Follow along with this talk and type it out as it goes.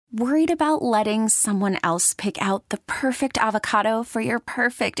Worried about letting someone else pick out the perfect avocado for your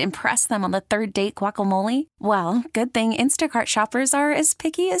perfect impress them on the third date guacamole? Well, good thing Instacart shoppers are as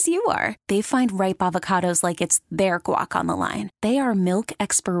picky as you are. They find ripe avocados like it's their guac on the line. They are milk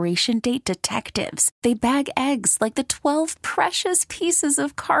expiration date detectives. They bag eggs like the 12 precious pieces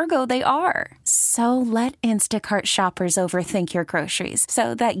of cargo they are. So let Instacart shoppers overthink your groceries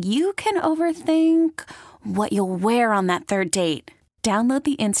so that you can overthink what you'll wear on that third date. Download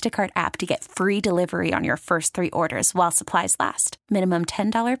the Instacart app to get free delivery on your first 3 orders while supplies last. Minimum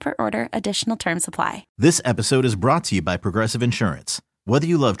 $10 per order. Additional terms apply. This episode is brought to you by Progressive Insurance. Whether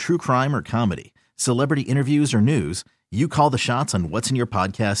you love true crime or comedy, celebrity interviews or news, you call the shots on what's in your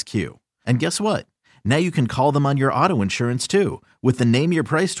podcast queue. And guess what? Now you can call them on your auto insurance too with the Name Your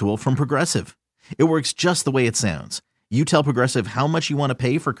Price tool from Progressive. It works just the way it sounds. You tell Progressive how much you want to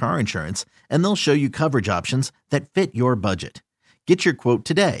pay for car insurance, and they'll show you coverage options that fit your budget. Get your quote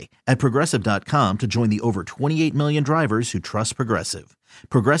today at Progressive.com to join the over 28 million drivers who trust Progressive.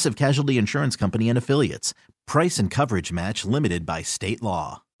 Progressive Casualty Insurance Company and Affiliates. Price and coverage match limited by state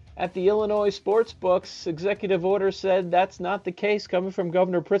law. At the Illinois Sportsbooks, executive order said that's not the case, coming from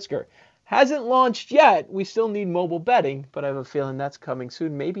Governor Pritzker. Hasn't launched yet. We still need mobile betting, but I have a feeling that's coming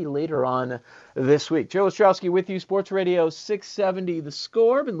soon, maybe later on this week. Joe Ostrowski with you, Sports Radio 670 The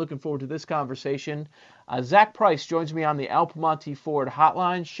Score. Been looking forward to this conversation. Zach Price joins me on the Al Piemonte Ford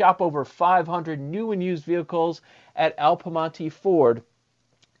hotline. Shop over 500 new and used vehicles at Al Piemonte Ford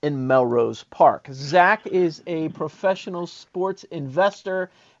in Melrose Park. Zach is a professional sports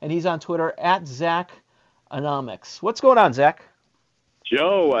investor, and he's on Twitter at Zachonomics. What's going on, Zach?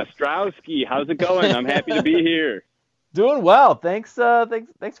 Joe Ostrowski, how's it going? I'm happy to be here. Doing well. Thanks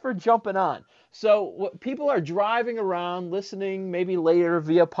for jumping on. So people are driving around, listening maybe later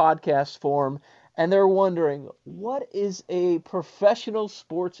via podcast form, and they're wondering, what is a professional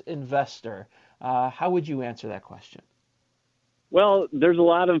sports investor? How would you answer that question? Well, there's a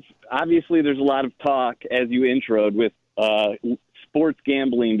lot of talk, as you introed, with sports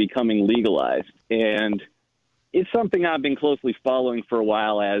gambling becoming legalized. And it's something I've been closely following for a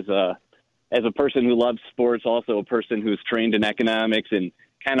while as a person who loves sports, also a person who's trained in economics and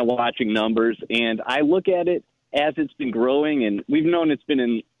kind of watching numbers. And I look at it as it's been growing, and we've known it's been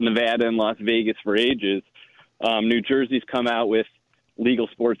in Nevada and Las Vegas for ages. New Jersey's come out with legal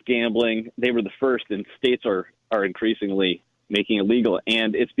sports gambling. They were the first, and states are increasingly making it legal.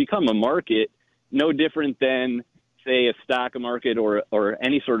 And it's become a market no different than, say, a stock market or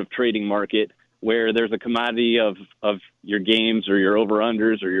any sort of trading market, where there's a commodity of your games or your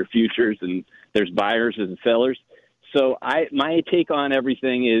over-unders or your futures, and there's buyers and sellers. So my take on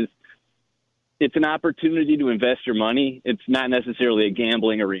everything is it's an opportunity to invest your money. It's not necessarily a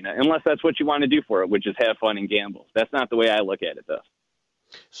gambling arena, unless that's what you want to do for it, which is have fun and gamble. That's not the way I look at it, though.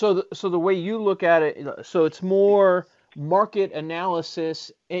 So the way you look at it, so it's more market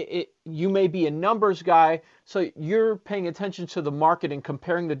analysis. You may be a numbers guy, so you're paying attention to the market and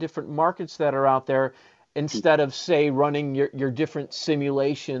comparing the different markets that are out there instead of, say, running your different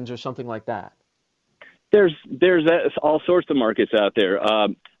simulations or something like that. There's all sorts of markets out there.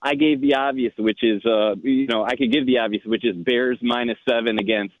 I gave the obvious, which is, I could give the obvious, which is Bears -7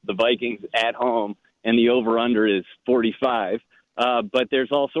 against the Vikings at home, and the over-under is 45. But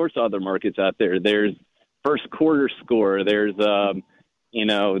there's all sorts of other markets out there. There's first quarter score. There's,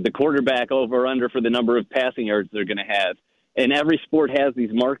 the quarterback over-under for the number of passing yards they're going to have. And every sport has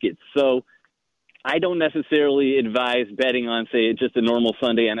these markets. So I don't necessarily advise betting on, say, just a normal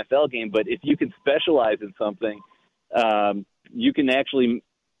Sunday NFL game. But if you can specialize in something, you can actually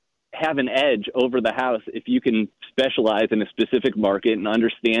have an edge over the house if you can specialize in a specific market and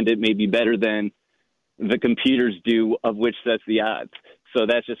understand it maybe better than the computers do, of which sets the odds. So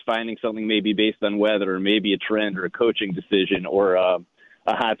that's just finding something maybe based on weather or maybe a trend or a coaching decision or a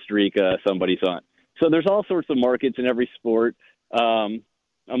hot streak somebody's on. So there's all sorts of markets in every sport.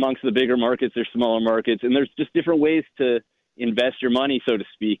 Amongst the bigger markets, there's smaller markets, and there's just different ways to invest your money, so to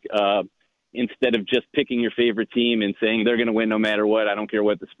speak, instead of just picking your favorite team and saying they're going to win no matter what. I don't care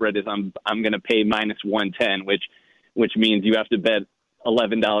what the spread is. I'm going to pay -110, which means you have to bet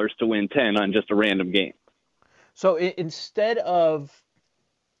 $11 to win 10 on just a random game. So instead of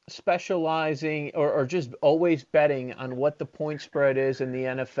specializing or just always betting on what the point spread is in the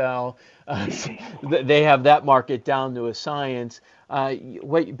NFL, they have that market down to a science.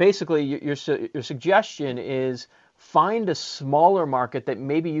 Basically, your suggestion is find a smaller market that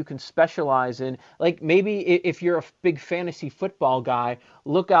maybe you can specialize in. Like maybe if you're a big fantasy football guy,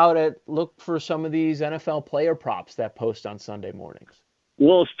 look for some of these NFL player props that post on Sunday mornings.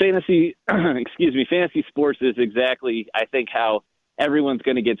 Well, fantasy sports is exactly, I think, how everyone's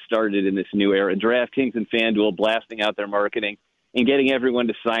going to get started in this new era. DraftKings and FanDuel blasting out their marketing and getting everyone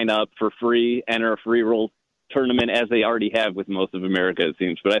to sign up for free, enter a free roll tournament, as they already have with most of America, it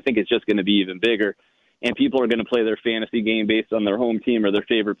seems. But I think it's just going to be even bigger, and people are going to play their fantasy game based on their home team or their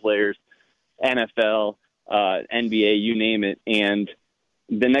favorite players, NFL, NBA, you name it. And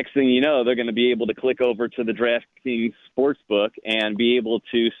the next thing you know, they're going to be able to click over to the DraftKings Sportsbook and be able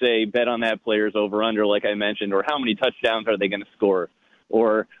to say, bet on that player's over-under, like I mentioned, or how many touchdowns are they going to score,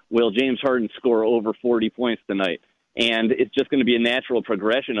 or will James Harden score over 40 points tonight? And it's just going to be a natural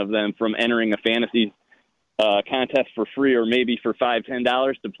progression of them from entering a fantasy contest for free or maybe for $5,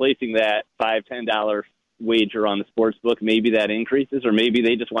 $10 to placing that $5, $10 wager on the Sportsbook. Maybe that increases, or maybe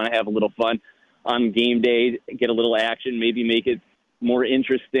they just want to have a little fun on game day, get a little action, maybe make it more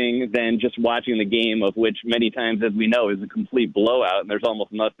interesting than just watching the game, of which many times, as we know, is a complete blowout and there's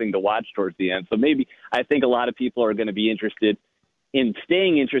almost nothing to watch towards the end. So maybe I think a lot of people are going to be interested in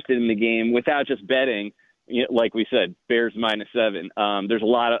staying interested in the game without just betting. You know, like we said, Bears -7. There's a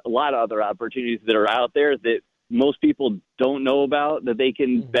lot of other opportunities that are out there that most people don't know about that they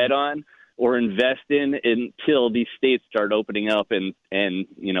can bet on or invest in until these states start opening up and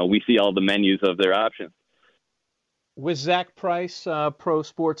you know, we see all the menus of their options. With Zach Price, pro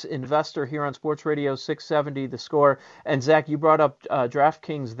sports investor here on Sports Radio 670 The Score. And Zach, you brought up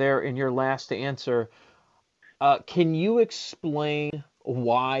DraftKings there in your last answer. Can you explain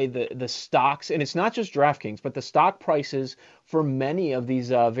why the stocks, and it's not just DraftKings, but the stock prices for many of these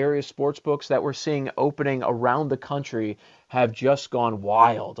various sports books that we're seeing opening around the country have just gone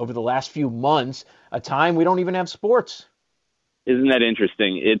wild over the last few months, a time we don't even have sports? Isn't that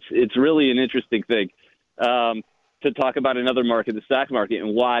interesting? It's really an interesting thing. To talk about another market, the stock market,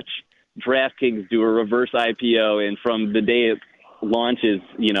 and watch DraftKings do a reverse IPO, and from the day it launches,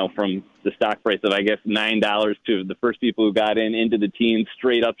 you know, from the stock price of, I guess, $9 to the first people who got in, into the teens,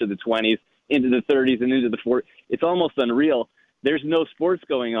 straight up to the 20s, into the 30s, and into the 40s. It's almost unreal. There's no sports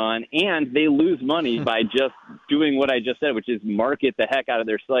going on, and they lose money by just doing what I just said, which is market the heck out of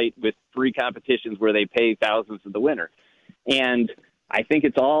their site with free competitions where they pay thousands to the winner. And I think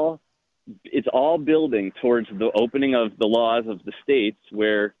it's all building towards the opening of the laws of the states,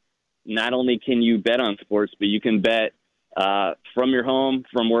 where not only can you bet on sports, but you can bet from your home,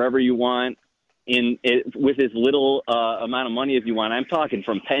 from wherever you want, with as little amount of money as you want. I'm talking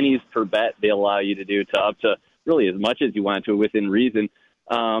from pennies per bet they'll allow you to do to up to really as much as you want to within reason.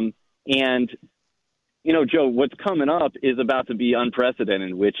 And, you know, Joe, what's coming up is about to be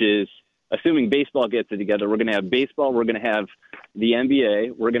unprecedented, which is, assuming baseball gets it together, we're going to have baseball, we're going to have the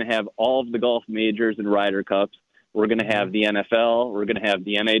NBA, we're going to have all of the golf majors and Ryder Cups, we're going to have the NFL, we're going to have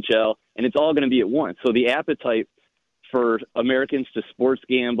the NHL, and it's all going to be at once. So the appetite for Americans to sports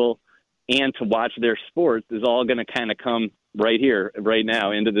gamble and to watch their sports is all going to kind of come right here, right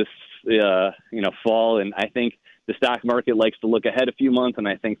now, into this fall. And I think the stock market likes to look ahead a few months, and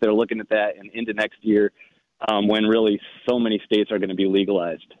I think they're looking at that and into next year when really so many states are going to be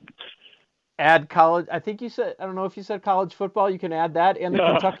legalized. Add college. I think you said, I don't know if you said college football. You can add that, and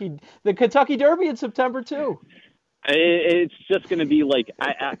the Kentucky Derby in September too. It's just going to be like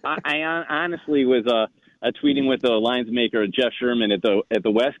I honestly was tweeting with the lines maker Jeff Sherman at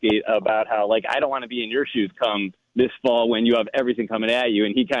the Westgate about how, like, I don't want to be in your shoes come this fall when you have everything coming at you,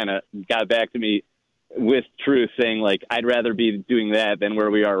 and he kind of got back to me with truth, saying, like, I'd rather be doing that than where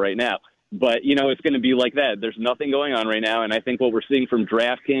we are right now. But you know, it's going to be like that. There's nothing going on right now, and I think what we're seeing from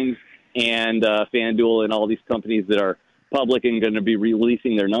DraftKings and FanDuel and all these companies that are public and going to be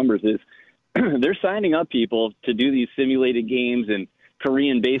releasing their numbers is they're signing up people to do these simulated games and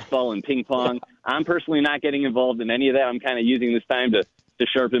Korean baseball and ping pong. I'm personally not getting involved in any of that. I'm kind of using this time to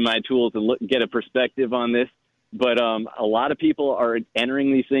sharpen my tools and get a perspective on this. But a lot of people are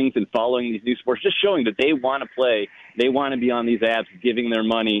entering these things and following these new sports, just showing that they want to play. They want to be on these apps, giving their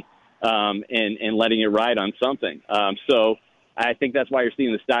money and letting it ride on something. So I think that's why you're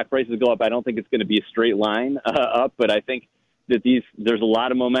seeing the stock prices go up. I don't think it's going to be a straight line up, but I think that there's a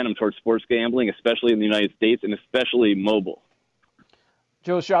lot of momentum towards sports gambling, especially in the United States and especially mobile.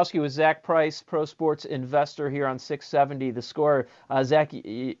 Joe Ostrowski with Zach Price, pro sports investor here on 670 The Score. Zach,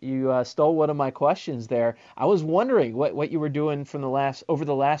 you stole one of my questions there. I was wondering what you were doing over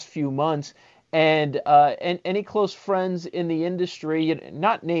the last few months, and any close friends in the industry,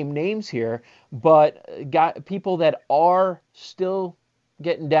 not name names here, but got people that are still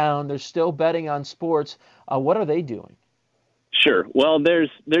getting down, they're still betting on sports. What are they doing? Sure. Well,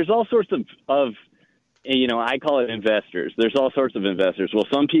 there's all sorts of you know, I call it investors. There's all sorts of investors. Well,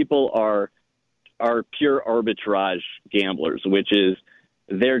 some people are pure arbitrage gamblers, which is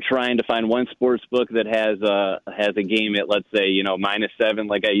they're trying to find one sports book that has a game at, let's say, -7,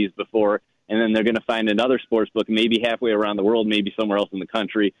 like I used before, and then they're going to find another sports book maybe halfway around the world, maybe somewhere else in the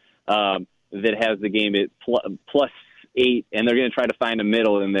country, that has the game at +8, and they're going to try to find a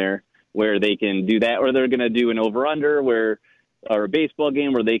middle in there where they can do that, or they're going to do an over-under or a baseball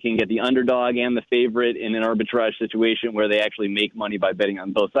game where they can get the underdog and the favorite in an arbitrage situation where they actually make money by betting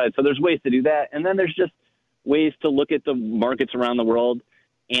on both sides. So there's ways to do that. And then there's just ways to look at the markets around the world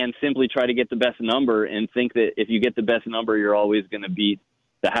and simply try to get the best number and think that if you get the best number, you're always going to beat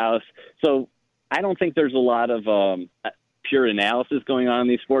the house. So I don't think there's a lot of pure analysis going on in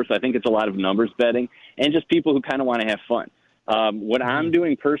these sports. I think it's a lot of numbers betting and just people who kind of want to have fun. What I'm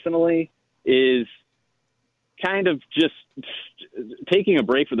doing personally is kind of just taking a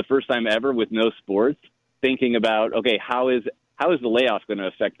break for the first time ever with no sports, thinking about, okay, how is the layoff going to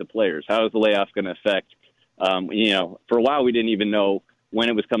affect the players? How is the layoff going to affect, for a while we didn't even know when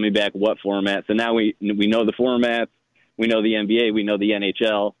it was coming back, what formats. And now we know the formats, we know the NBA, we know the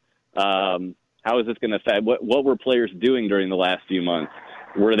NHL. How is this going to affect, what were players doing during the last few months?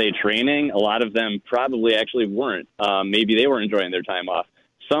 Were they training? A lot of them probably actually weren't. Maybe they were enjoying their time off.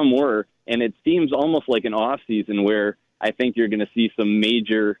 Some were. And it seems almost like an off season where I think you're going to see some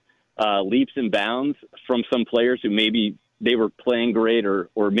major leaps and bounds from some players who maybe they were playing great or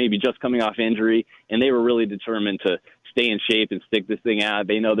maybe just coming off injury, and they were really determined to stay in shape and stick this thing out.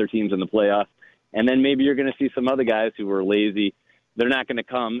 They know their team's in the playoffs. And then maybe you're going to see some other guys who were lazy. They're not going to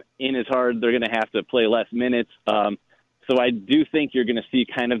come in as hard. They're going to have to play less minutes. So I do think you're going to see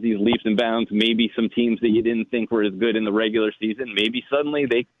kind of these leaps and bounds, maybe some teams that you didn't think were as good in the regular season. Maybe suddenly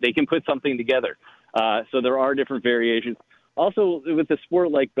they can put something together. So there are different variations. Also, with a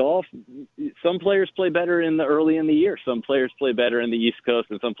sport like golf, some players play better early in the year. Some players play better in the East Coast,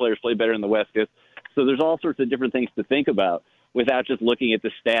 and some players play better in the West Coast. So there's all sorts of different things to think about without just looking at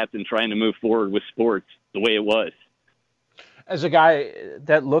the stats and trying to move forward with sports the way it was. As a guy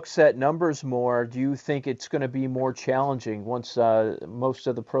that looks at numbers more, do you think it's going to be more challenging once most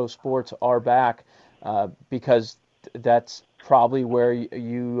of the pro sports are back? Because that's probably where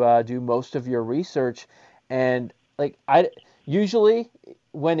you do most of your research. And usually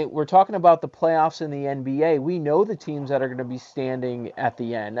when we're talking about the playoffs in the NBA, we know the teams that are going to be standing at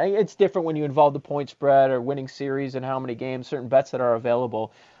the end. It's different when you involve the point spread or winning series and how many games, certain bets that are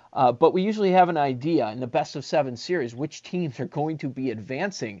available. But we usually have an idea in the best of 7 series which teams are going to be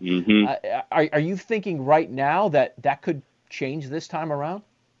advancing. Mm-hmm. Are you thinking right now that could change this time around?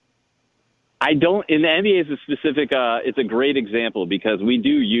 I don't. In the NBA, it's a great example because we do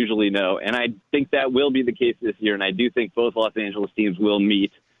usually know, and I think that will be the case this year. And I do think both Los Angeles teams will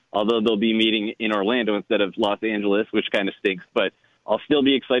meet, although they'll be meeting in Orlando instead of Los Angeles, which kind of stinks. But I'll still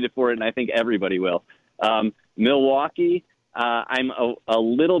be excited for it, and I think everybody will. Milwaukee. I'm a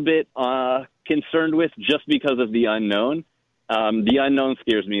little bit concerned with just because of the unknown. The unknown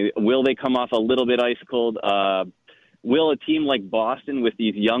scares me. Will they come off a little bit ice cold? Will a team like Boston with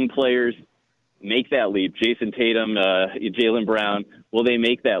these young players make that leap? Jason Tatum, Jaylen Brown, will they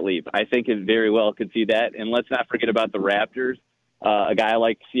make that leap? I think it very well could see that. And let's not forget about the Raptors. A guy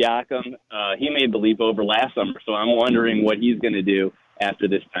like Siakam, he made the leap over last summer, so I'm wondering what he's going to do after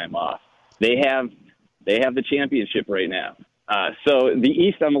this time off. They have the championship right now. So the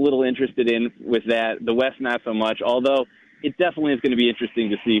East I'm a little interested in with that. The West not so much, although it definitely is going to be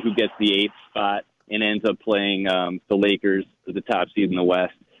interesting to see who gets the 8th spot and ends up playing the Lakers as the top seed in the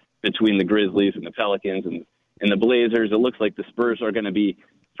West between the Grizzlies and the Pelicans and the Blazers. It looks like the Spurs are going to be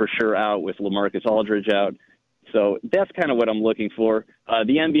for sure out with LaMarcus Aldridge out. So that's kind of what I'm looking for.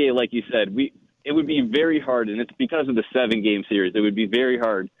 The NBA, like you said, it would be very hard, and it's because of the 7-game series. It would be very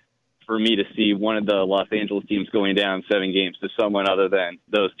hard for me to see one of the Los Angeles teams going down 7 games to someone other than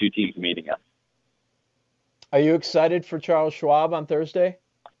those 2 teams meeting up. Are you excited for Charles Schwab on Thursday?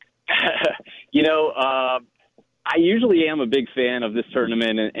 I usually am a big fan of this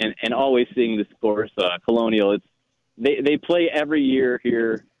tournament and always seeing this course, Colonial. They play every year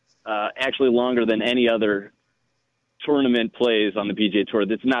here, actually longer than any other tournament plays on the PGA Tour.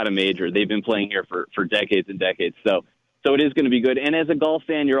 That's not a major. They've been playing here for decades and decades. So it is going to be good. And as a golf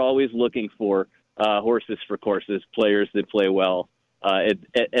fan, you're always looking for horses for courses, players that play well at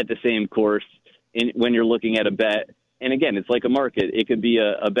the same course when you're looking at a bet. And again, it's like a market. It could be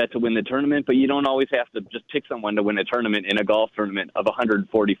a bet to win the tournament, but you don't always have to just pick someone to win a tournament in a golf tournament of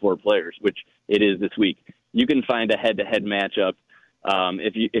 144 players, which it is this week. You can find a head-to-head matchup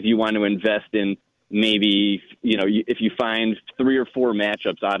if you want to invest in maybe, if you find 3 or 4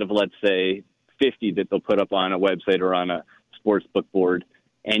 matchups out of, let's say, 50 that they'll put up on a website or on a sports book board.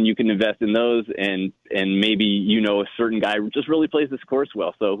 and you can invest in those, and maybe a certain guy just really plays this course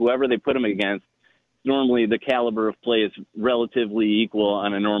well. So whoever they put him against, normally the caliber of play is relatively equal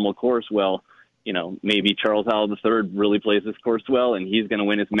on a normal course. Well, maybe Charles Howell III really plays this course well, and he's going to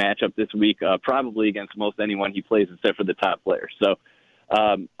win his matchup this week, probably against most anyone he plays except for the top players. So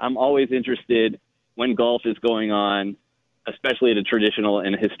I'm always interested when golf is going on, especially at a traditional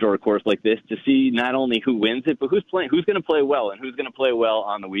and historic course like this, to see not only who wins it, but who's going to play well, and who's going to play well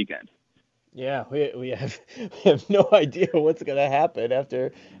on the weekend. Yeah, we have no idea what's going to happen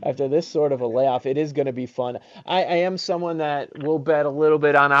after this sort of a layoff. It is going to be fun. I am someone that will bet a little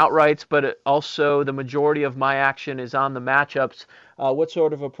bit on outrights, but also the majority of my action is on the matchups. What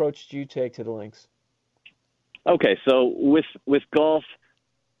sort of approach do you take to the links? Okay, so with golf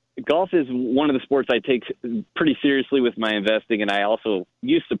is one of the sports I take pretty seriously with my investing, and I also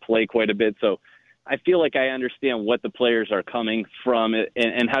used to play quite a bit, so I feel like I understand what the players are coming from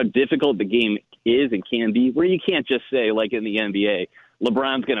and how difficult the game is and can be, where you can't just say, like in the NBA,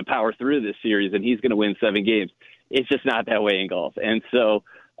 LeBron's going to power through this series and he's going to win 7 games. It's just not that way in golf. And so,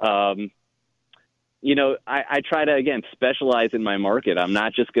 I try to, again, specialize in my market. I'm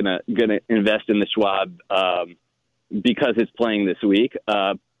not just going to invest in the Schwab because it's playing this week.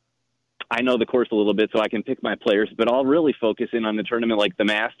 I know the course a little bit, so I can pick my players, but I'll really focus in on the tournament like the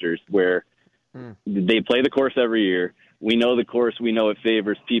Masters, where they play the course every year. We know the course. We know it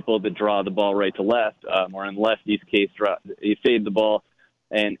favors people that draw the ball right to left, or in lefty's case, you fade the ball.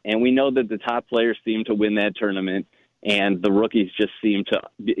 And we know that the top players seem to win that tournament, and the rookies just seem to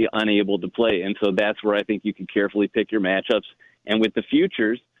be unable to play. And so that's where I think you can carefully pick your matchups. And with the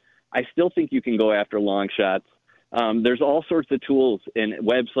futures, I still think you can go after long shots. There's all sorts of tools and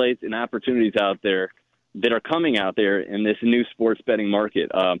websites and opportunities out there that are coming out there in this new sports betting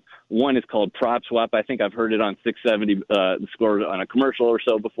market. One is called PropSwap. I think I've heard it on 670 the score on a commercial or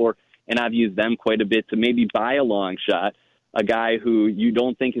so before, and I've used them quite a bit to maybe buy a long shot, a guy who you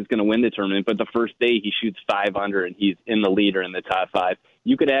don't think is going to win the tournament, but the first day he shoots 5 under and he's in the lead or in the top 5.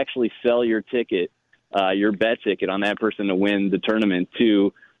 You could actually sell your ticket, your bet ticket on that person to win the tournament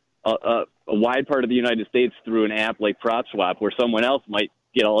to a wide part of the United States through an app like PropSwap, where someone else might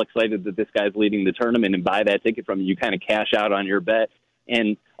get all excited that this guy's leading the tournament and buy that ticket from you. You kind of cash out on your bet.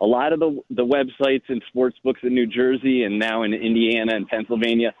 And a lot of the websites and sports books in New Jersey and now in Indiana and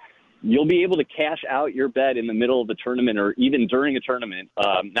Pennsylvania, you'll be able to cash out your bet in the middle of the tournament or even during a tournament,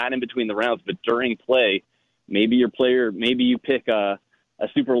 not in between the rounds, but during play. Maybe you pick a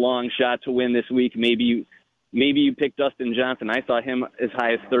super long shot to win this week. Maybe you pick Dustin Johnson. I saw him as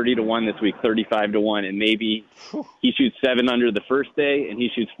high as 30-1 this week, 35-1, and maybe he shoots 7 under the first day and he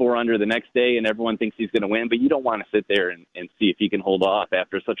shoots 4 under the next day, and everyone thinks he's going to win. But you don't want to sit there and see if he can hold off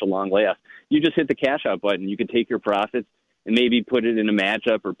after such a long layoff. You just hit the cash out button. You can take your profits and maybe put it in a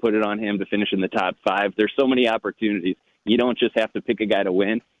matchup or put it on him to finish in the top 5. There's so many opportunities. You don't just have to pick a guy to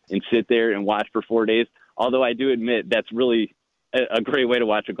win and sit there and watch for 4 days. Although I do admit that's really a great way to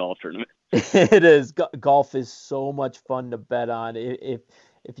watch a golf tournament. It is. Golf is so much fun to bet on. If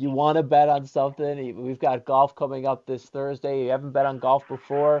you want to bet on something, we've got golf coming up this Thursday. You haven't bet on golf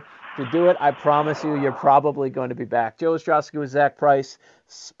before. To do it, I promise you're probably going to be back. Joe Ostrowski with Zach Price,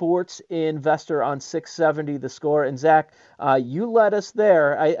 sports investor on 670 The Score. And Zach, you led us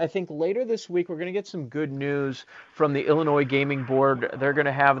there. I think later this week we're going to get some good news from the Illinois Gaming Board. They're going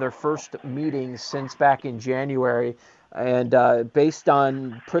to have their first meeting since back in January. And based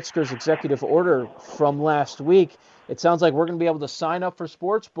on Pritzker's executive order from last week, it sounds like we're going to be able to sign up for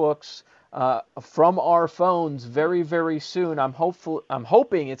sports books from our phones very, very soon. I'm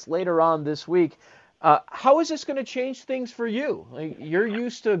hoping it's later on this week. How is this going to change things for you? Like, you're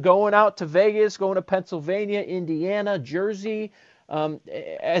used to going out to Vegas, going to Pennsylvania, Indiana, Jersey.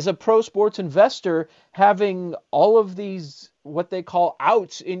 As a pro sports investor, having all of these what they call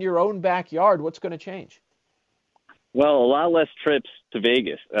outs in your own backyard, what's going to change? Well, a lot less trips to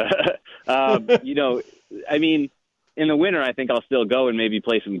Vegas. I mean, in the winter, I think I'll still go and maybe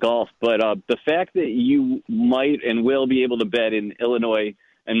play some golf. But the fact that you might and will be able to bet in Illinois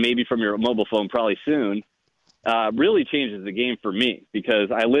and maybe from your mobile phone probably soon really changes the game for me,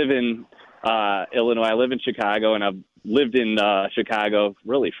 because I live in Illinois. I live in Chicago, and I've lived in Chicago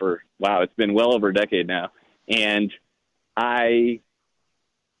really for, it's been well over a decade now. And I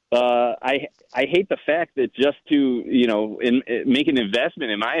hate the fact that just to, make an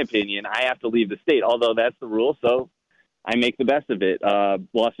investment, in my opinion, I have to leave the state, although that's the rule. So I make the best of it.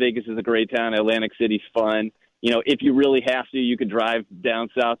 Las Vegas is a great town. Atlantic City's fun. If you really have to, you could drive down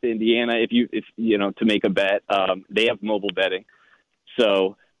south to Indiana if to make a bet. They have mobile betting.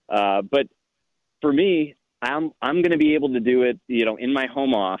 So, but for me, I'm going to be able to do it, in my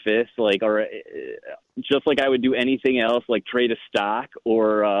home office, or just like I would do anything else, like trade a stock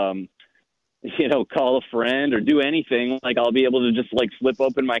or, call a friend or do anything. Like I'll be able to just flip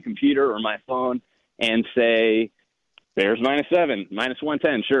open my computer or my phone and say, Bears -7,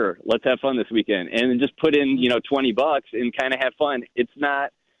 -110. Sure. Let's have fun this weekend. And just put in, $20 and kind of have fun. It's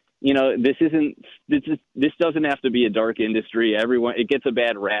not, this doesn't have to be a dark industry. It gets a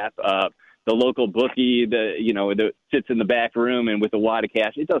bad rap. The local bookie, that sits in the back room and with a wad of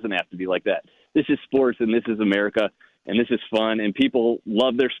cash. It doesn't have to be like that. This is sports and this is America and this is fun and people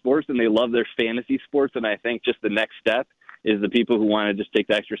love their sports and they love their fantasy sports. And I think just the next step is the people who want to just take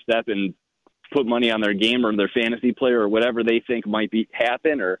the extra step and put money on their game or their fantasy player or whatever they think might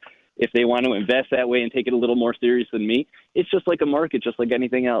happen, or if they want to invest that way and take it a little more serious than me. It's just like a market, just like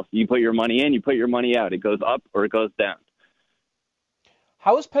anything else. You put your money in, you put your money out. It goes up or it goes down.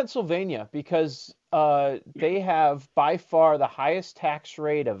 How is Pennsylvania? Because they have by far the highest tax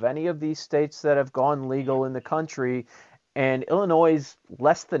rate of any of these states that have gone legal in the country. And Illinois is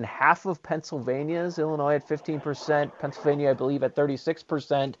less than half of Pennsylvania's. Illinois at 15%, Pennsylvania, I believe, at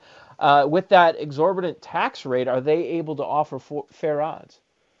 36%. With that exorbitant tax rate, are they able to offer fair odds?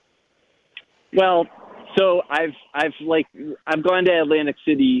 Well, so I've gone to Atlantic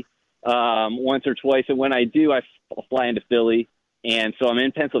City once or twice, and when I do, I fly into Philly. And so I'm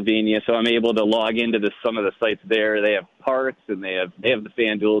in Pennsylvania, so I'm able to log into some of the sites there. They have parks, and they have the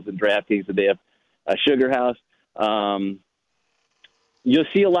FanDuels and DraftKings, and they have a Sugar House. You'll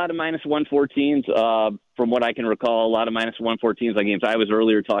see a lot of -114s. From what I can recall, a lot of -114s on games. I was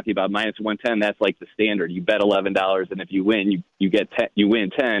earlier talking about -110. That's like the standard. You bet $11, and if you win, you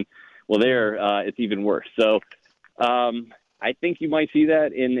win 10. Well, there it's even worse. So I think you might see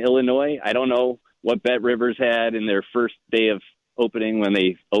that in Illinois. I don't know what Bet Rivers had in their first day of opening when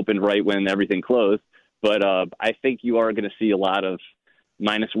they opened right when everything closed. But I think you are going to see a lot of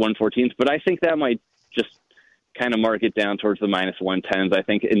 -114s. But I think that might just kind of mark it down towards the -110s. I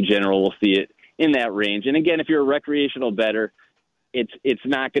think in general we'll see it in that range. And again, if you're a recreational bettor, it's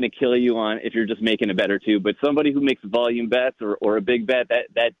not going to kill you on if you're just making a bet or two. But somebody who makes volume bets or a big bet,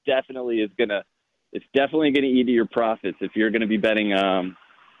 that definitely is it's definitely going to eat at your profits if you're going to be betting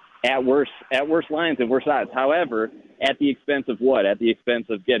at worse lines and worse odds. However, at the expense of what? At the expense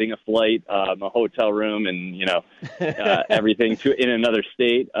of getting a flight, a hotel room, and everything in another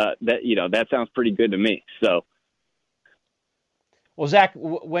state. That sounds pretty good to me. So. Well, Zach,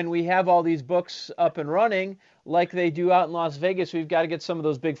 when we have all these books up and running, like they do out in Las Vegas, we've got to get some of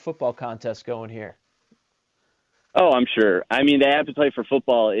those big football contests going here. Oh, I'm sure. I mean, the appetite for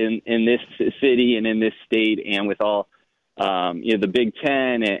football in this city and in this state, and with all the Big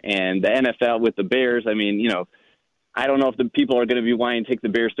Ten and the NFL with the Bears. I mean, I don't know if the people are going to be wanting to take the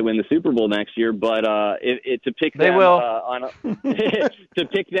Bears to win the Super Bowl next year, but to pick them to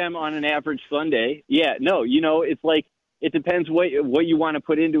pick them on an average Sunday, it's like. It depends what you want to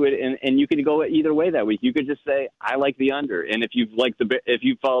put into it, and you can go either way that week. You could just say, I like the under, and if you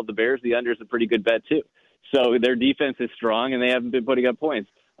followed the Bears, the under is a pretty good bet too. So their defense is strong, and they haven't been putting up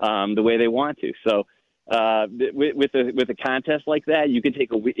points the way they want to. So with a contest like that, you can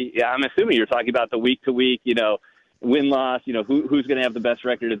take a week. I'm assuming you're talking about the week to week, win-loss, who's going to have the best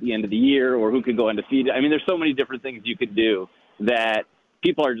record at the end of the year, or who can go undefeated. I mean, there's so many different things you could do that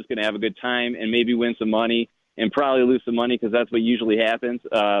people are just going to have a good time and maybe win some money. And probably lose some money because that's what usually happens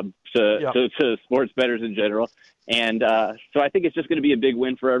to sports bettors in general. And so I think it's just going to be a big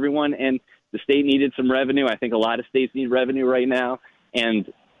win for everyone. And the state needed some revenue. I think a lot of states need revenue right now. And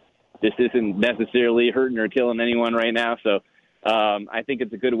this isn't necessarily hurting or killing anyone right now. So I think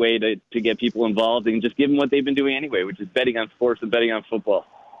it's a good way to get people involved and just give them what they've been doing anyway, which is betting on sports and betting on football.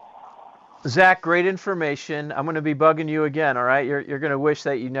 Zach, great information. I'm going to be bugging you again, all right? You're going to wish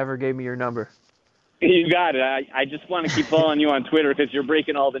that you never gave me your number. You got it. I just want to keep following you on Twitter because you're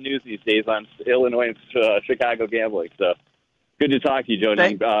breaking all the news these days on Illinois and Chicago gambling. So good to talk to you, Joe.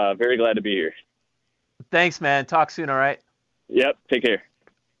 I'm very glad to be here. Thanks, man. Talk soon, all right? Yep. Take care.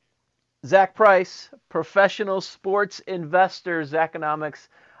 Zach Price, professional sports investor, Zachonomics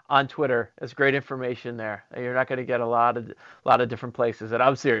on Twitter. That's great information there. You're not going to get a lot of different places. And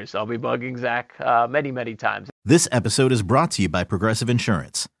I'm serious. I'll be bugging Zach many, many times. This episode is brought to you by Progressive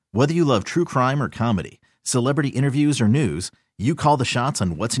Insurance. Whether you love true crime or comedy, celebrity interviews or news, you call the shots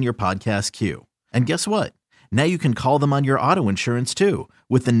on what's in your podcast queue. And guess what? Now you can call them on your auto insurance too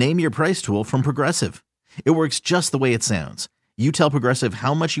with the Name Your Price tool from Progressive. It works just the way it sounds. You tell Progressive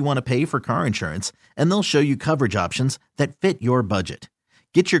how much you want to pay for car insurance, and they'll show you coverage options that fit your budget.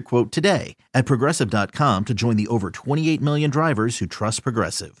 Get your quote today at Progressive.com to join the over 28 million drivers who trust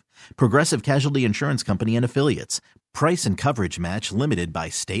Progressive. Progressive Casualty Insurance Company and Affiliates. Price and coverage match limited by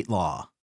state law.